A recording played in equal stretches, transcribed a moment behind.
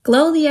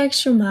Glow the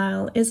Extra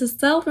Mile is a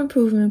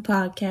self-improvement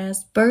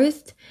podcast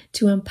birthed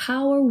to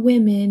empower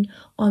women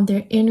on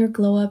their inner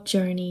glow-up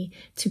journey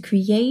to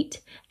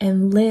create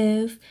and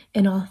live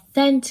an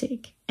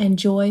authentic and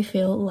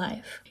joy-filled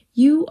life.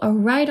 You are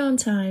right on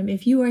time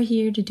if you are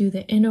here to do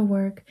the inner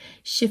work,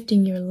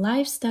 shifting your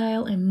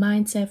lifestyle and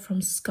mindset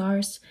from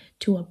scarce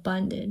to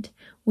abundant.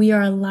 We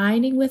are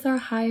aligning with our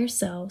higher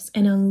selves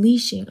and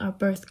unleashing our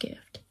birth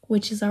gift,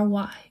 which is our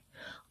why.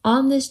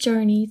 On this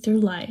journey through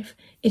life,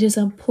 it is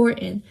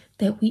important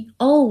that we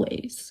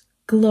always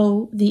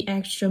glow the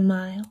extra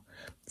mile,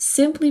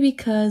 simply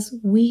because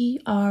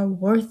we are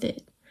worth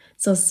it.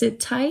 So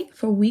sit tight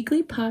for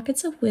weekly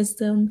pockets of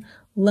wisdom,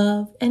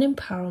 love, and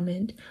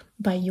empowerment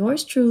by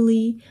yours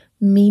truly,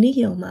 Mina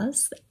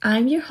Yilmaz.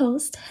 I'm your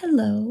host.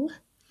 Hello.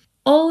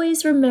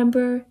 Always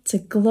remember to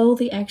glow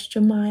the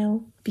extra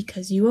mile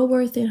because you are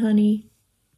worth it, honey.